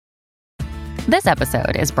This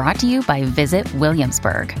episode is brought to you by Visit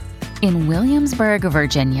Williamsburg. In Williamsburg,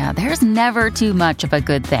 Virginia, there's never too much of a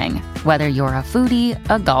good thing. Whether you're a foodie,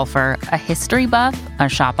 a golfer, a history buff, a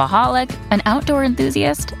shopaholic, an outdoor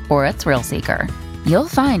enthusiast, or a thrill seeker, you'll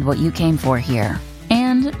find what you came for here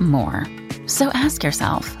and more. So ask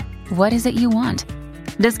yourself, what is it you want?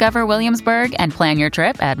 Discover Williamsburg and plan your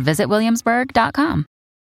trip at visitwilliamsburg.com.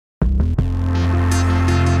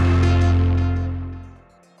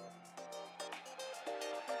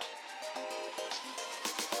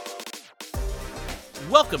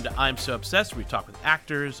 Welcome to I'm So Obsessed, where we talk with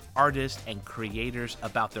actors, artists, and creators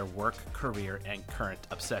about their work, career, and current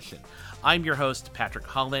obsession. I'm your host, Patrick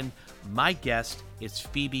Holland. My guest is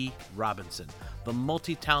Phoebe Robinson, the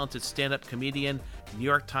multi-talented stand-up comedian, New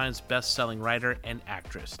York Times best-selling writer, and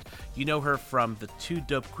actress. You know her from the Two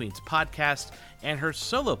Dope Queens podcast and her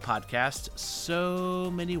solo podcast,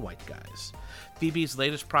 So Many White Guys. Phoebe's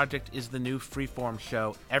latest project is the new freeform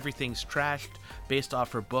show, Everything's Trashed, based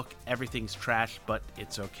off her book, Everything's Trash, But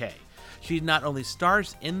It's Okay. She not only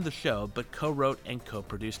stars in the show, but co-wrote and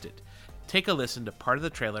co-produced it. Take a listen to part of the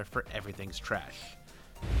trailer for Everything's Trash.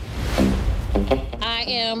 I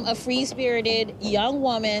am a free-spirited young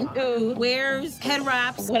woman who wears head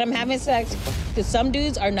wraps when I'm having sex, because some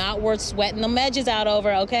dudes are not worth sweating them edges out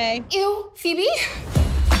over, okay? Ew, Phoebe?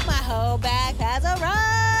 My whole bag has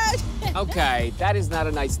arrived. Okay, that is not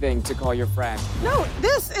a nice thing to call your friend. No,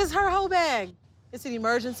 this is her whole bag. It's an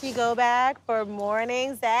emergency go bag for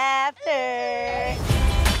mornings after.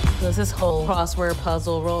 There's this whole crossword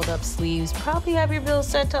puzzle, rolled up sleeves, probably have your bills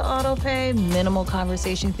set to auto pay, minimal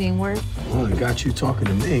conversation theme work. Well, I got you talking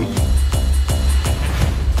to me.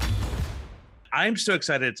 I'm so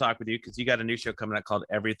excited to talk with you because you got a new show coming out called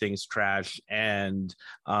Everything's Trash, and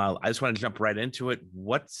I just want to jump right into it.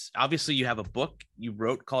 Obviously you have a book you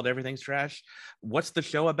wrote called Everything's Trash. What's the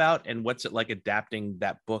show about, and what's it like adapting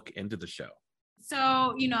that book into the show? So,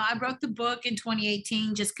 I wrote the book in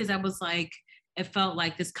 2018 just because I was like, it felt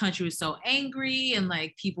like this country was so angry and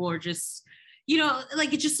like people were just,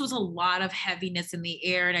 it just was a lot of heaviness in the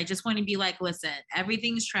air. And I just want to be like, listen,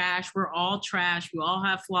 everything's trash. We're all trash. We all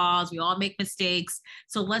have flaws. We all make mistakes.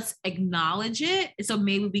 So let's acknowledge it. So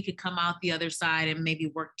maybe we could come out the other side and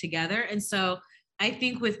maybe work together. And so I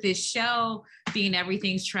think with this show being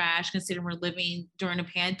Everything's Trash, considering we're living during a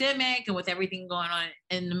pandemic and with everything going on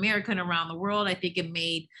in America and around the world, I think it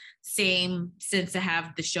made same sense to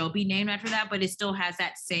have the show be named after that, but it still has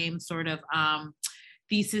that same sort of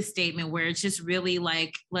thesis statement where it's just really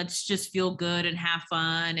like, let's just feel good and have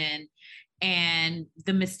fun, and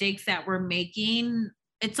the mistakes that we're making,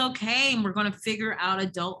 it's okay. And we're going to figure out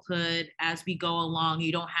adulthood as we go along.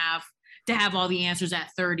 You don't have to have all the answers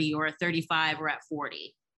at 30 or at 35 or at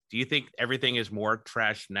 40. Do you think everything is more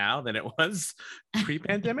trash now than it was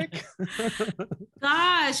pre-pandemic?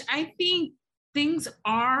 Gosh, I think things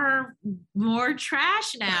are more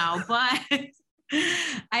trash now, but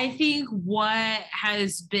I think what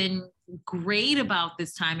has been great about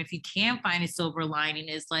this time, if you can find a silver lining,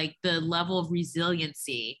 is like the level of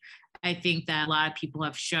resiliency I think that a lot of people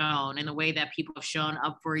have shown, and the way that people have shown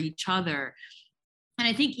up for each other. And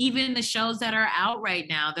I think even the shows that are out right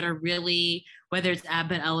now that are really, whether it's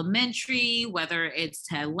Abbott Elementary, whether it's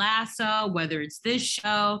Ted Lasso, whether it's this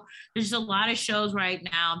show, there's a lot of shows right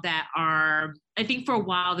now that are, I think for a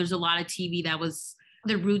while, there's a lot of TV that was,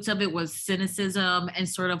 the roots of it was cynicism and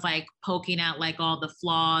sort of like poking at like all the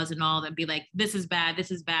flaws and all that, be like, this is bad, this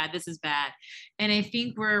is bad, this is bad. And I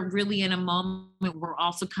think we're really in a moment where we're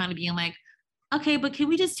also kind of being like, okay, but can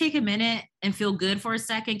we just take a minute and feel good for a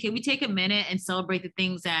second? Can we take a minute and celebrate the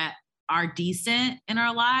things that are decent in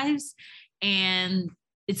our lives? And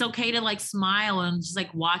it's okay to like smile and just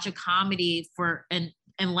like watch a comedy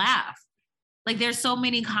and laugh. Like there's so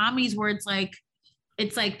many comedies where it's like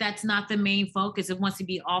that's not the main focus. It wants to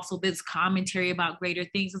be also this commentary about greater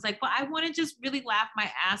things. It's like, well, I want to just really laugh my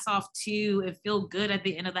ass off too and feel good at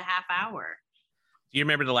the end of the half hour. Do you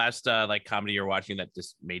remember the last comedy you were watching that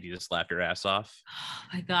just made you just laugh your ass off? Oh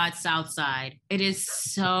my God, Southside. It is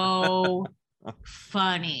so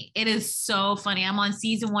funny. It is so funny. I'm on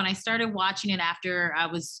season 1. I started watching it after I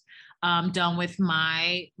was done with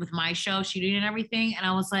my show, shooting and everything. And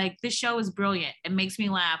I was like, this show is brilliant. It makes me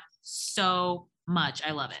laugh so much.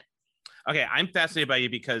 I love it. Okay, I'm fascinated by you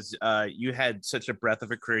because you had such a breadth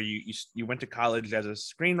of a career. You went to college as a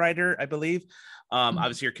screenwriter, I believe.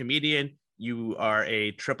 Obviously, you're a comedian. You are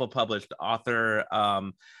a triple published author.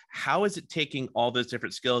 How is it taking all those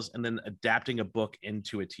different skills and then adapting a book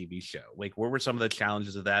into a TV show? Like, what were some of the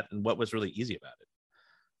challenges of that, and what was really easy about it?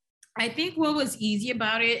 I think what was easy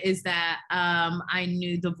about it is that I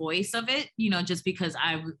knew the voice of it, just because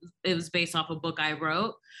it was based off a book I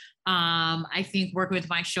wrote. I think working with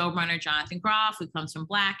my showrunner, Jonathan Groff, who comes from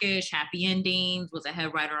Blackish, Happy Endings, was a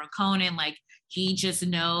head writer on Conan. Like, he just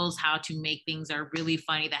knows how to make things that are really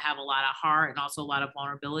funny, that have a lot of heart and also a lot of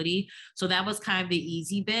vulnerability. So that was kind of the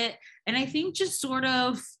easy bit. And I think just sort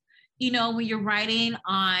of, when you're writing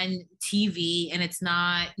on TV and it's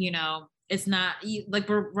not like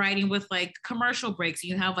we're writing with like commercial breaks,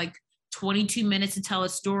 you have like 22 minutes to tell a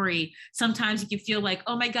story. Sometimes you can feel like,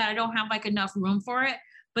 oh my God, I don't have like enough room for it.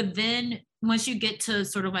 But then once you get to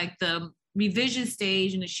sort of like the revision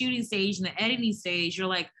stage and the shooting stage and the editing stage, you're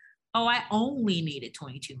like, oh, I only needed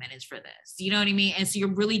 22 minutes for this. You know what I mean? And so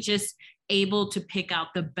you're really just able to pick out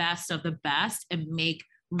the best of the best and make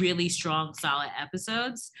really strong, solid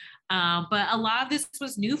episodes. But a lot of this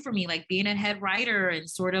was new for me, like being a head writer and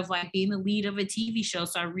sort of like being the lead of a TV show.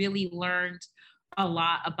 So I really learned a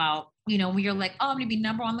lot about, when you're like, oh, I'm gonna be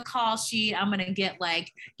number on the call sheet. I'm gonna get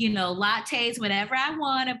like, lattes whenever I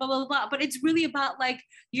want and blah, blah, blah. But it's really about like,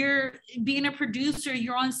 you're being a producer,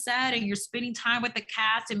 you're on set and you're spending time with the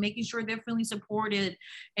cast and making sure they're feeling supported.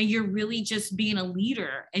 And you're really just being a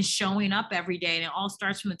leader and showing up every day. And it all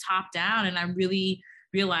starts from the top down. And I really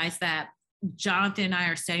realized that Jonathan and I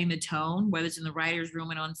are setting the tone, whether it's in the writer's room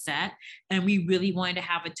and on set. And we really wanted to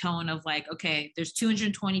have a tone of like, okay, there's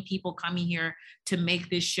 220 people coming here to make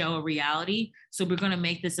this show a reality. So we're going to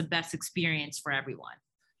make this the best experience for everyone.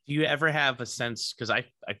 Do you ever have a sense, because I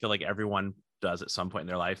feel like everyone does at some point in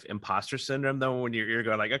their life, imposter syndrome, though, when you're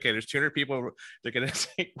going like, okay, there's 200 people, they're going to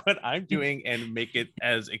take what I'm doing and make it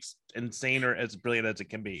as insane or as brilliant as it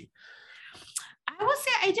can be? I would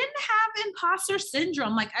say I didn't have imposter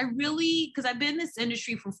syndrome. Like because I've been in this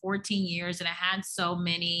industry for 14 years and I had so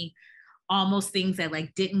many almost things that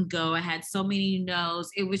like didn't go. I had so many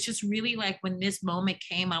no's. It was just really like when this moment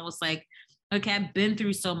came, I was like, okay, I've been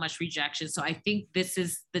through so much rejection. So I think this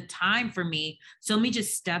is the time for me. So let me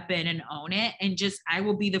just step in and own it. And I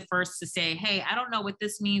will be the first to say, hey, I don't know what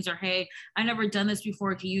this means. Or, hey, I've never done this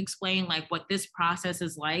before. Can you explain like what this process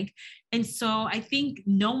is like? And so I think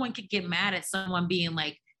no one could get mad at someone being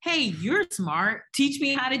like, hey, you're smart. Teach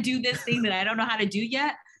me how to do this thing that I don't know how to do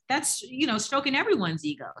yet. That's, stroking everyone's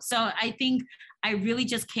ego. So I think I really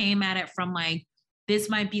just came at it from like, this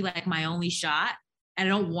might be like my only shot. And I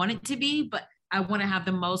don't want it to be, but I want to have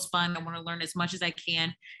the most fun. I want to learn as much as I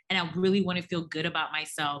can. And I really want to feel good about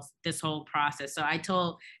myself this whole process. So I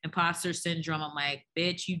told imposter syndrome, I'm like,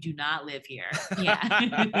 bitch, you do not live here. Yeah.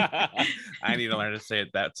 I need to learn to say it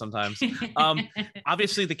that sometimes.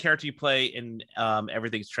 Obviously, the character you play in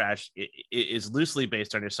Everything's Trash is loosely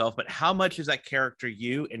based on yourself, but how much is that character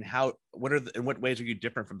you, and in what ways are you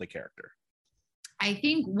different from the character? I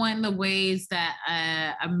think one of the ways that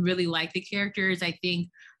I really like the character is I think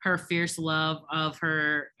her fierce love of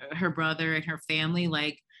her brother and her family.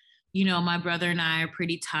 Like, my brother and I are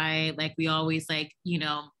pretty tight. Like we always like,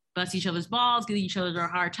 bust each other's balls, give each other a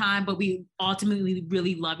hard time, but we ultimately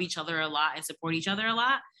really love each other a lot and support each other a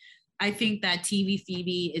lot. I think that TV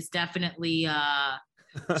Phoebe is definitely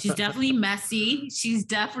she's definitely messy. She's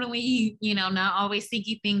definitely, not always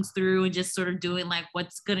thinking things through and just sort of doing like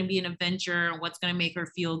what's going to be an adventure and what's going to make her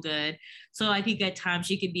feel good. So I think at times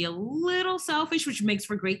she could be a little selfish, which makes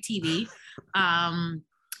for great TV.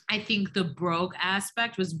 I think the broke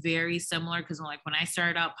aspect was very similar because like when I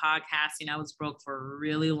started out podcasting, I was broke for a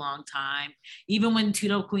really long time. Even when Two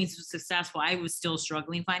Dope Queens was successful, I was still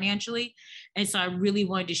struggling financially. And so I really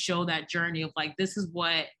wanted to show that journey of like, this is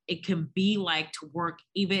what it can be like to work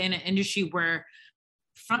even in an industry where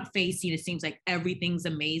front facing, it seems like everything's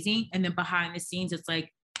amazing. And then behind the scenes, it's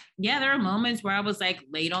like, yeah, there are moments where I was like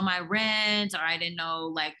late on my rent, or I didn't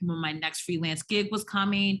know like when my next freelance gig was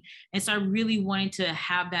coming. And so I really wanted to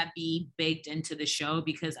have that be baked into the show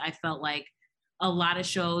because I felt like a lot of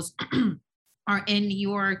shows are in New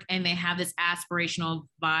York and they have this aspirational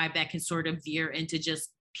vibe that can sort of veer into just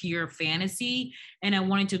pure fantasy. And I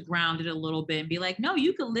wanted to ground it a little bit and be like, no,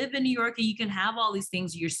 you can live in New York and you can have all these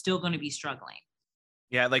things. You're still going to be struggling.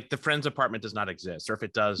 Yeah, like the Friends apartment does not exist, or if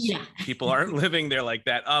it does, people aren't living there like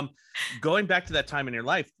that. Going back to that time in your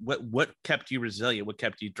life, what kept you resilient? What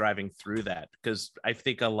kept you driving through that? Because I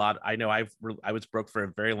think I know I was broke for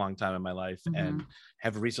a very long time in my life and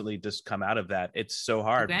have recently just come out of that. It's so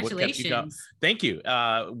hard. Congratulations. Thank you.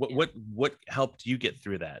 What helped you get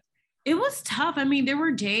through that? It was tough. I mean, there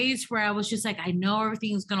were days where I was just like, I know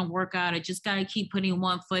everything's going to work out. I just got to keep putting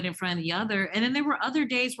one foot in front of the other. And then there were other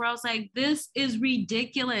days where I was like, this is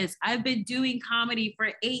ridiculous. I've been doing comedy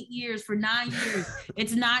for 8 years, for 9 years.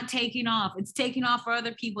 It's not taking off. It's taking off for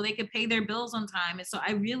other people. They could pay their bills on time. And so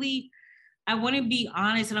I want to be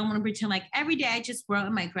honest and I want to pretend like every day I just wrote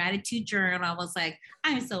in my gratitude journal. I was like,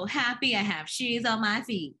 I'm so happy I have shoes on my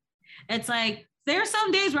feet. It's like, there are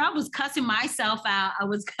some days where I was cussing myself out. I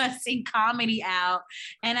was cussing comedy out.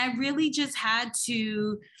 And I really just had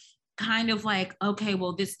to kind of like, okay,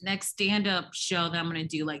 well, this next stand-up show that I'm going to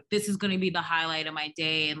do, like, this is going to be the highlight of my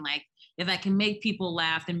day. And like, if I can make people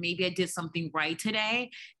laugh, then maybe I did something right today.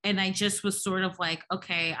 And I just was sort of like,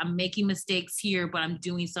 okay, I'm making mistakes here, but I'm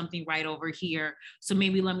doing something right over here. So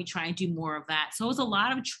maybe let me try and do more of that. So it was a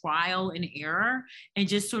lot of trial and error and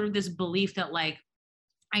just sort of this belief that like,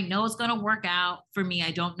 I know it's going to work out for me.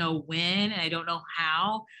 I don't know when and I don't know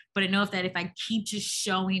how, but I know that if I keep just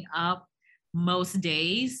showing up most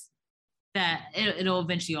days, that it'll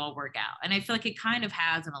eventually all work out. And I feel like it kind of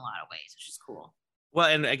has in a lot of ways, which is cool. Well,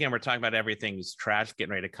 and again, we're talking about Everything's Trash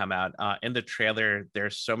getting ready to come out. In the trailer,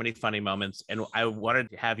 there's so many funny moments. And I wanted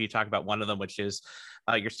to have you talk about one of them, which is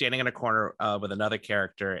you're standing in a corner with another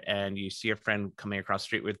character and you see a friend coming across the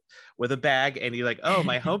street with a bag and you're like, oh,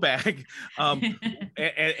 my hoe bag. And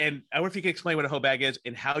I wonder if you could explain what a hoe bag is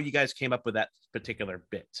and how you guys came up with that particular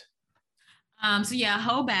bit. So yeah,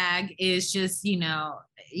 hoe bag is just, you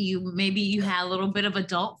had a little bit of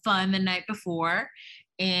adult fun the night before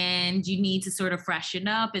and you need to sort of freshen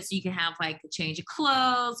up and so you can have like a change of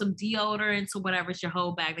clothes, some deodorant, so whatever's your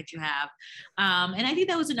hoe bag that you have. And I think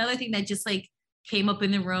that was another thing that just like came up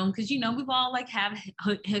in the room because, we've all like have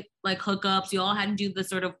like hookups. You all had to do the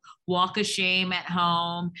sort of walk of shame at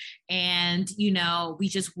home. And, we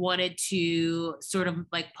just wanted to sort of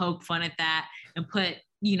like poke fun at that and put,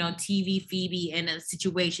 TV Phoebe in a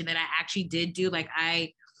situation that I actually did do. Like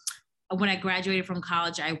when I graduated from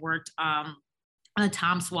college, I worked on a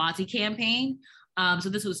Tom Swazi campaign. So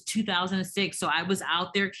this was 2006. So I was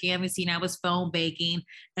out there canvassing, I was phone baking,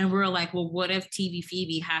 and we were like, well, what if TV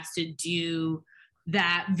Phoebe has to do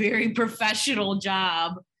that very professional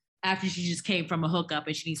job after she just came from a hookup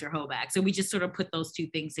and she needs her hoe back? So we just sort of put those two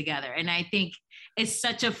things together. And I think it's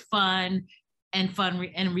such a fun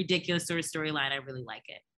and ridiculous sort of storyline. I really like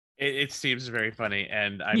it. It seems very funny,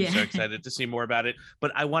 and I'm so excited to see more about it.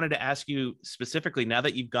 But I wanted to ask you specifically, now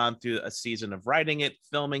that you've gone through a season of writing it,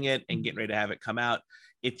 filming it, and getting ready to have it come out,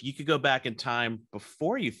 if you could go back in time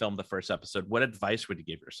before you filmed the first episode, what advice would you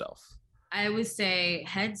give yourself? I would say,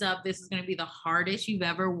 heads up, this is going to be the hardest you've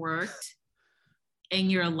ever worked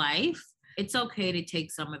in your life. It's okay to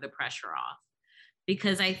take some of the pressure off.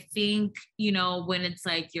 Because I think, when it's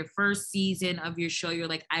like your first season of your show, you're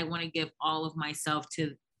like, I want to give all of myself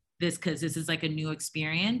to this because this is like a new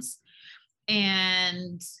experience.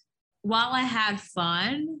 And while I had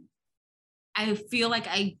fun, I feel like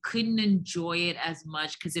I couldn't enjoy it as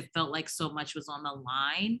much because it felt like so much was on the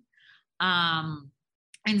line.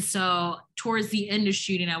 And so towards the end of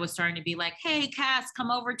shooting, I was starting to be like, hey, cast,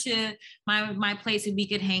 come over to my place and we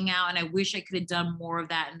could hang out. And I wish I could have done more of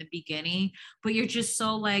that in the beginning. But you're just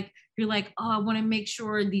so like, you're like, oh, I want to make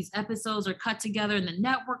sure these episodes are cut together and the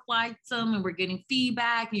network likes them and we're getting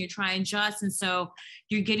feedback and you're trying just. And so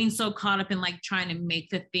you're getting so caught up in like trying to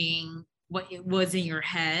make the thing what it was in your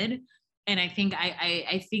head. And I think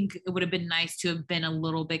I think it would have been nice to have been a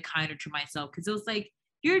little bit kinder to myself because it was like,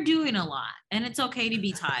 you're doing a lot and it's okay to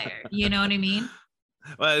be tired. You know what I mean?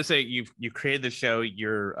 Well, I say you created the show.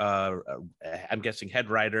 You're, I'm guessing, head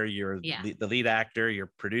writer. You're the lead actor.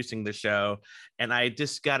 You're producing the show, and I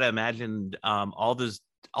just gotta imagine all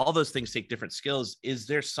those things take different skills. Is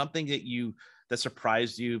there something that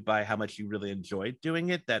surprised you by how much you really enjoyed doing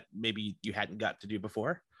it that maybe you hadn't got to do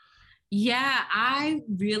before? Yeah, I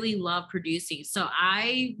really love producing. So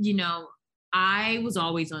I was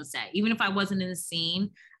always on set. Even if I wasn't in the scene,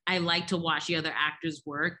 I like to watch the other actors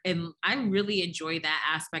work. And I really enjoy that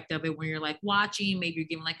aspect of it when you're like watching, maybe you're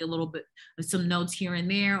giving like a little bit of some notes here and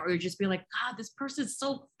there, or you're just be like, God, this person's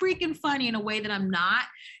so freaking funny in a way that I'm not.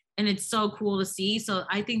 And it's so cool to see. So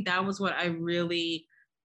I think that was what I really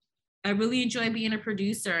enjoy being a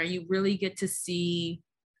producer. You really get to see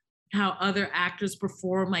how other actors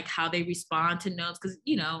perform, like how they respond to notes. Cause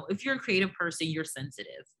if you're a creative person, you're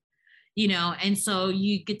sensitive. And so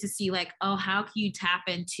you get to see like, oh, how can you tap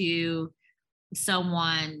into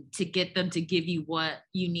someone to get them to give you what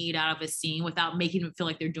you need out of a scene without making them feel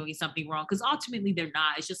like they're doing something wrong? Because ultimately they're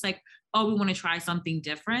not. It's just like, oh, we want to try something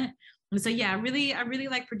different. And so, yeah, I really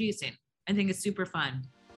like producing. I think it's super fun.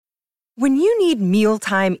 When you need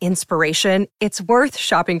mealtime inspiration, it's worth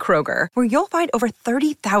shopping Kroger, where you'll find over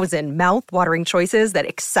 30,000 mouth-watering choices that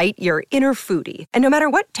excite your inner foodie. And no matter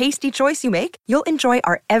what tasty choice you make, you'll enjoy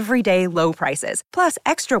our everyday low prices, plus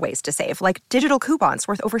extra ways to save, like digital coupons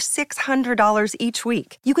worth over $600 each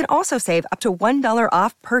week. You can also save up to $1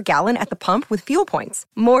 off per gallon at the pump with fuel points.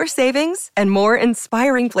 More savings and more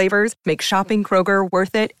inspiring flavors make shopping Kroger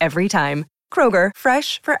worth it every time. Kroger,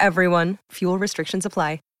 fresh for everyone. Fuel restrictions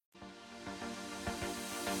apply.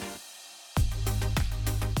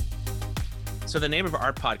 So the name of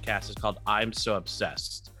our podcast is called I'm So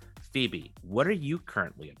Obsessed. Phoebe, what are you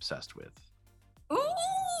currently obsessed with?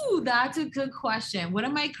 Ooh, that's a good question. What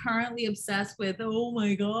am I currently obsessed with? Oh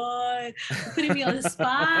my God. You're putting me on the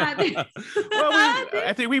spot.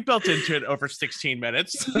 I think we built into it over 16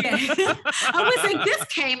 minutes. Yeah. I was like, this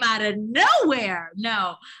came out of nowhere.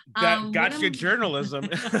 No. Gotcha journalism.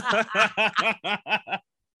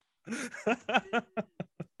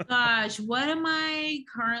 Gosh, what am I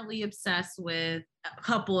currently obsessed with? A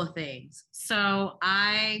couple of things. So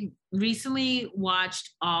I recently watched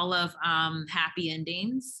all of Happy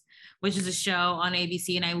Endings, which is a show on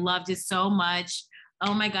ABC, and I loved it so much.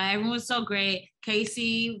 Oh my God, everyone was so great.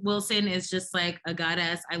 Casey Wilson is just like a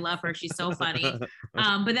goddess. I love her. She's so funny.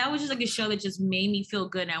 But that was just like a show that just made me feel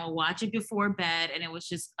good. And I would watch it before bed, and it was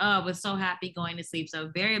just, I was so happy going to sleep. So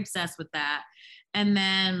I'm very obsessed with that. And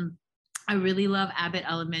then I really love Abbott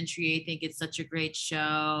Elementary. I think it's such a great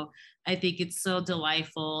show. I think it's so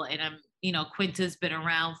delightful. And Quinta's been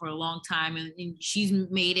around for a long time, and she's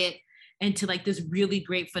made it into like this really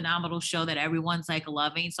great, phenomenal show that everyone's like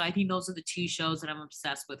loving. So I think those are the two shows that I'm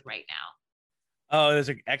obsessed with right now. Oh, those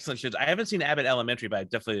are excellent shows. I haven't seen Abbott Elementary, but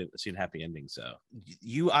I've definitely seen Happy Endings. So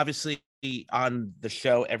you obviously on the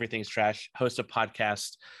show Everything's Trash host a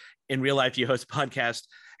podcast. In real life, you host a podcast.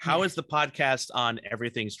 How is the podcast on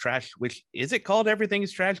Everything's Trash? Which is it called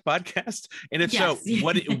Everything's Trash podcast? And if so,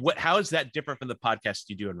 how is that different from the podcast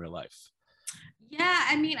you do in real life? Yeah,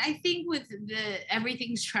 I mean, I think with the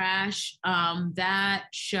Everything's Trash, that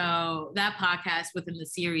show, that podcast within the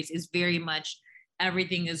series is very much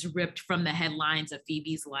everything is ripped from the headlines of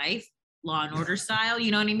Phoebe's life, Law and Order style, you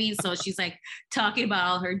know what I mean? So she's like talking about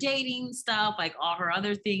all her dating stuff, like all her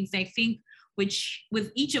other things. I think which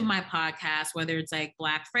with each of my podcasts, whether it's like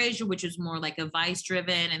Black Frasier, which is more like a Vice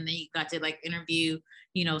driven, and then you got to like interview,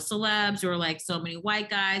 celebs, or like So Many White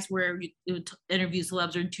Guys, where you interview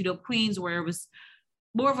celebs, or Two Dope Queens, where it was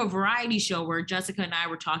more of a variety show where Jessica and I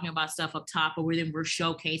were talking about stuff up top, but then we're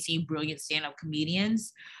showcasing brilliant stand-up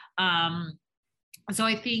comedians. So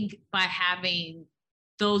I think by having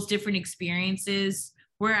those different experiences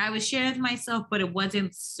where I was sharing with myself, but it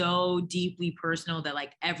wasn't so deeply personal that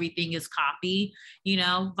like everything is copy,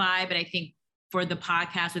 vibe. And I think for the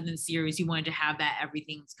podcast within the series, you wanted to have that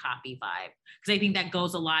everything's copy vibe. Because I think that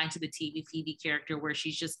goes a lot into the TV Phoebe character, where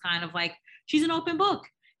she's just kind of like, she's an open book.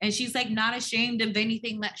 And she's like not ashamed of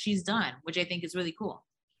anything that she's done, which I think is really cool.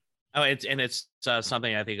 Oh, it's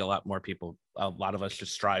something I think a lot of us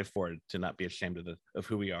just strive for, to not be ashamed of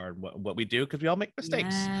who we are and what we do, because we all make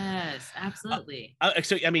mistakes. Yes, absolutely.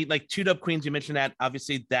 So, I mean, like Two Dope Queens, you mentioned that.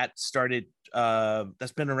 Obviously, that started,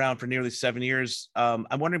 that's been around for nearly 7 years. I'm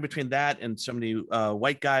wondering, between that and So Many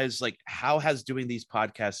White Guys, like how has doing these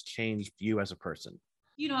podcasts changed you as a person?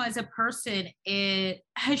 As a person, it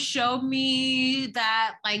has shown me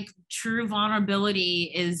that like true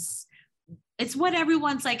vulnerability it's what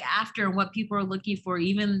everyone's like after, and what people are looking for,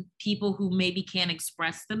 even people who maybe can't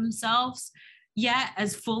express themselves yet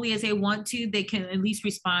as fully as they want to. They can at least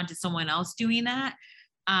respond to someone else doing that.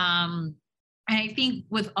 And I think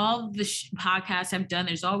with all the podcasts I've done,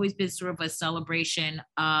 there's always been sort of a celebration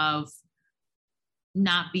of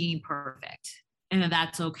not being perfect, and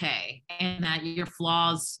that's okay. And that your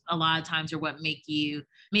flaws a lot of times are what make you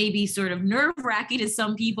maybe sort of nerve-wracking to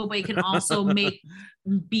some people, but it can also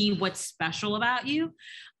be what's special about you.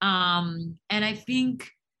 And I think,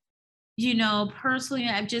 personally,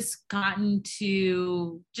 I've just gotten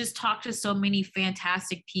to just talk to so many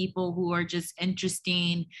fantastic people who are just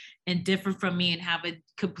interesting and different from me and have a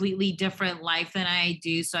completely different life than I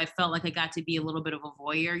do. So I felt like I got to be a little bit of a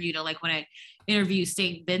voyeur, like when I interviewed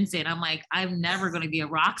St. Vincent, I'm like, I'm never going to be a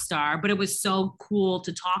rock star, but it was so cool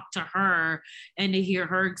to talk to her and to hear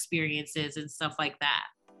her experiences and stuff like that.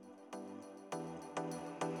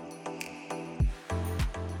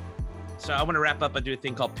 So I want to wrap up and do a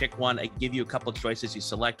thing called Pick One. I give you a couple of choices. You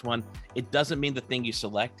select one. It doesn't mean the thing you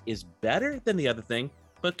select is better than the other thing,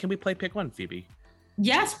 but can we play Pick One, Phoebe?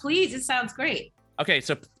 Yes, please. It sounds great. Okay,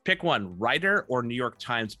 so pick one: writer or New York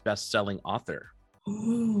Times best-selling author?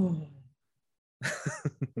 Ooh.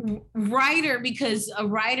 Writer, because a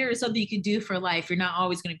writer is something you can do for life. You're not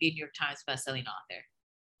always going to be a New York Times bestselling author.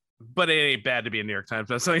 But it ain't bad to be a New York Times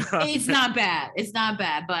bestselling author. It's not bad. It's not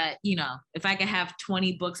bad. But, you know, if I could have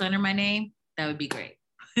 20 books under my name, that would be great.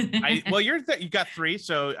 Well, you got 3,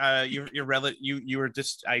 so you were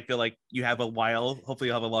just, I feel like you have a while. Hopefully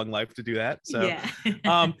you'll have a long life to do that. So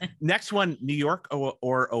yeah. Next one, New York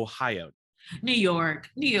or Ohio? New York.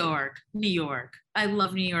 I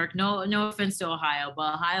love New York. No offense to Ohio,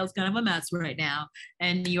 but Ohio's kind of a mess right now.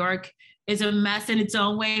 And New York is a mess in its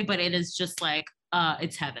own way, but it is just like,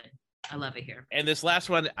 it's heaven. I love it here. And this last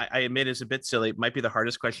one, I admit, is a bit silly. It might be the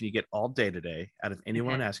hardest question you get all day today out of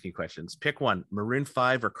anyone asking questions. Pick one, Maroon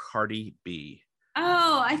 5 or Cardi B?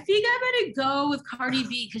 Oh, I think I'm gonna go with Cardi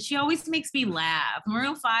B because she always makes me laugh.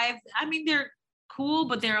 Maroon 5, I mean, they're cool,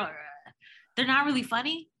 but they're not really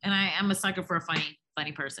funny. And I'm a sucker for a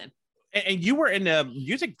funny person. And you were in a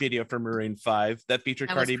music video for Maroon 5 that featured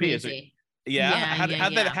Cardi B. Is it? Yeah. How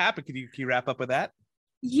did that happen? Can you wrap up with that?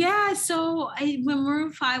 Yeah. So when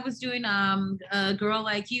Maroon 5 was doing A Girl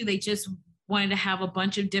Like You, they just wanted to have a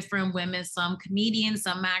bunch of different women, some comedians,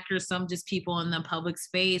 some actors, some just people in the public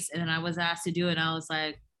space. And then I was asked to do it. And I was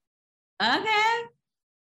like, okay.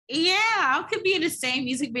 Yeah, I could be in the same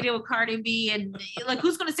music video with Cardi B. And like,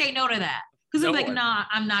 who's going to say no to that? Because I'm like, no,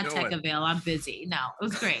 I'm not tech-avail. I'm busy. No, it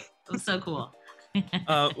was great. It was so cool.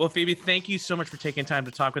 Well, Phoebe, thank you so much for taking time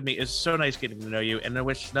to talk with me. It's so nice getting to know you, and I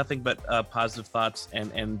wish nothing but positive thoughts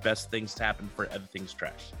and best things to happen for Everything's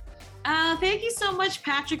Trash. Thank you so much,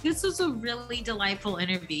 Patrick. This was a really delightful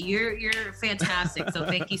interview. You're fantastic, so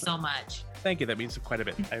thank you so much. Thank you. That means quite a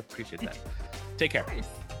bit. I appreciate that. Take care.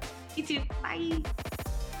 You too. Bye.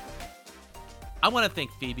 I want to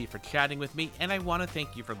thank Phoebe for chatting with me, and I want to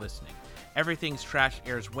thank you for listening. Everything's Trash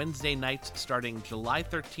airs Wednesday nights starting July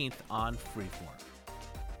 13th on Freeform.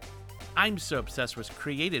 I'm So Obsessed was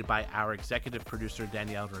created by our executive producer,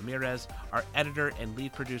 Danielle Ramirez. Our editor and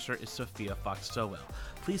lead producer is Sophia Fox-Sowell.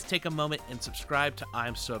 Please take a moment and subscribe to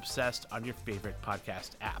I'm So Obsessed on your favorite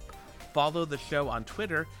podcast app. Follow the show on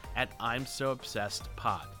Twitter at I'm So Obsessed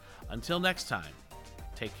Pod. Until next time,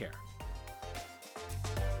 take care.